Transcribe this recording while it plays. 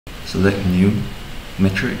select New,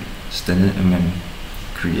 Metric, Standard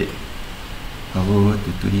Create. Hover over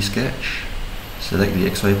to 2D Sketch, select the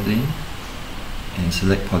XY plane, and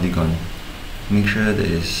select Polygon. Make sure that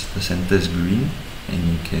the center is green, and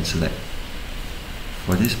you can select.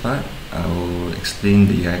 For this part, I will explain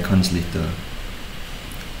the icons later.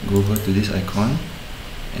 Go over to this icon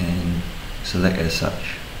and select as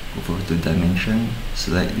such. Go over to Dimension,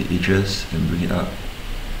 select the edges and bring it up.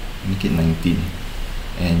 Make it 19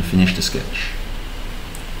 and finish the sketch.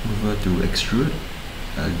 Over to Extrude,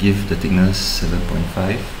 give the thickness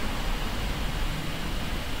 7.5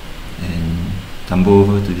 and tumble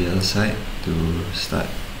over to the other side to start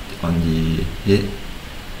on the head.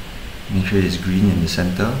 Make sure it's green in the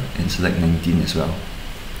center and select 19 as well.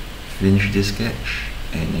 Finish this sketch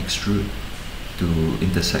and extrude to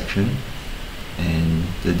intersection, and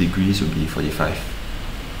the degrees will be 45.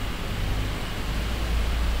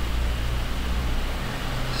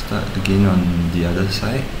 Start again on the other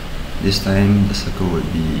side. This time the circle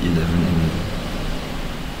would be 11 mm.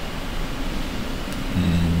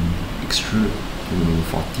 And extrude to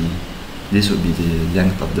 40. This would be the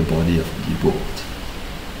length of the body of the boat.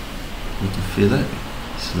 Go to fillet,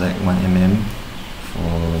 select 1 mm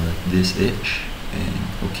for this edge and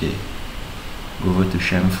OK. Go over to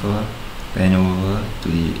chamfer, pan over to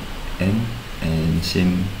the end, and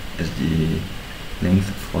same as the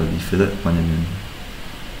length for the fillet, 1 mm.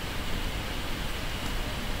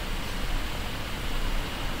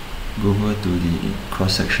 Go over to the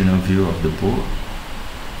cross-sectional view of the boat,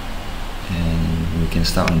 and we can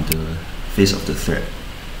start on the face of the thread.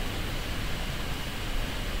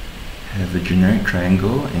 Have a generic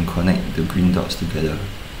triangle and connect the green dots together.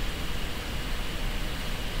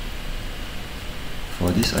 For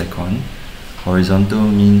this icon, horizontal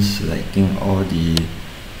means selecting all the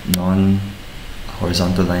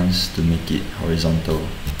non-horizontal lines to make it horizontal,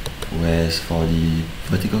 whereas for the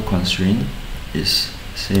vertical constraint, it's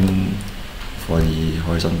same for the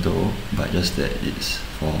horizontal, but just that it's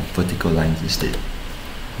for vertical lines instead.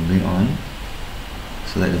 Moving on,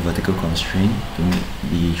 select the vertical constraint to make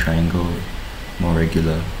the triangle more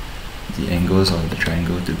regular. The angles of the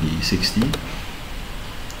triangle to be 60,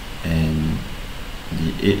 and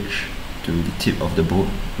the edge to the tip of the boat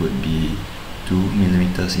would be 2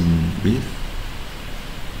 mm in width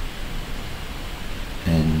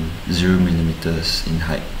and 0 mm in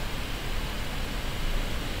height.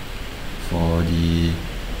 For the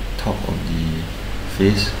top of the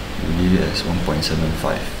face, we'll leave it as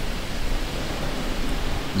 1.75.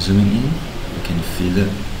 Zooming in, we can fillet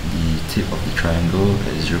the tip of the triangle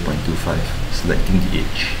at 0.25, selecting the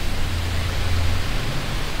edge.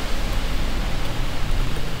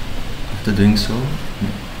 After doing so,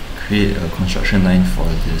 create a construction line for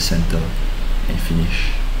the center and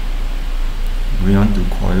finish. Moving on to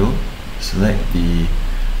coil, select the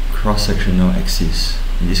cross-sectional axis.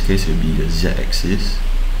 In this case, it will be the z-axis.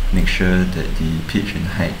 Make sure that the pitch and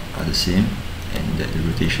height are the same and that the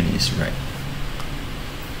rotation is right.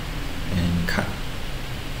 And cut.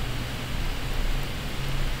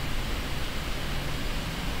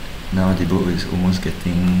 Now the boat is almost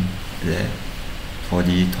getting there. For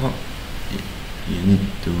the top, you need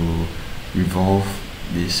to revolve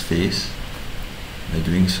this face. By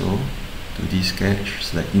doing so, 2D sketch,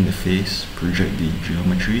 selecting the face, project the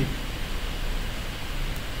geometry,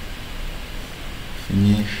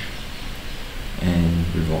 finish, and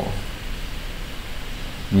revolve.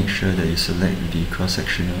 Make sure that you select the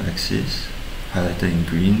cross-sectional axis, highlighted in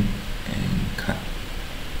green, and cut.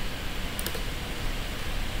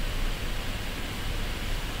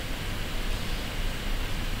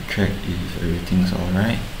 Check if everything's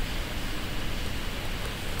alright.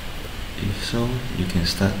 If so, you can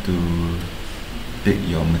start to pick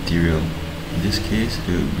your material. In this case, it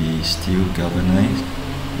will be steel galvanized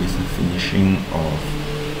with a finishing of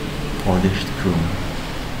polished chrome.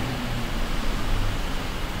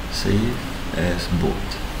 Save as boat.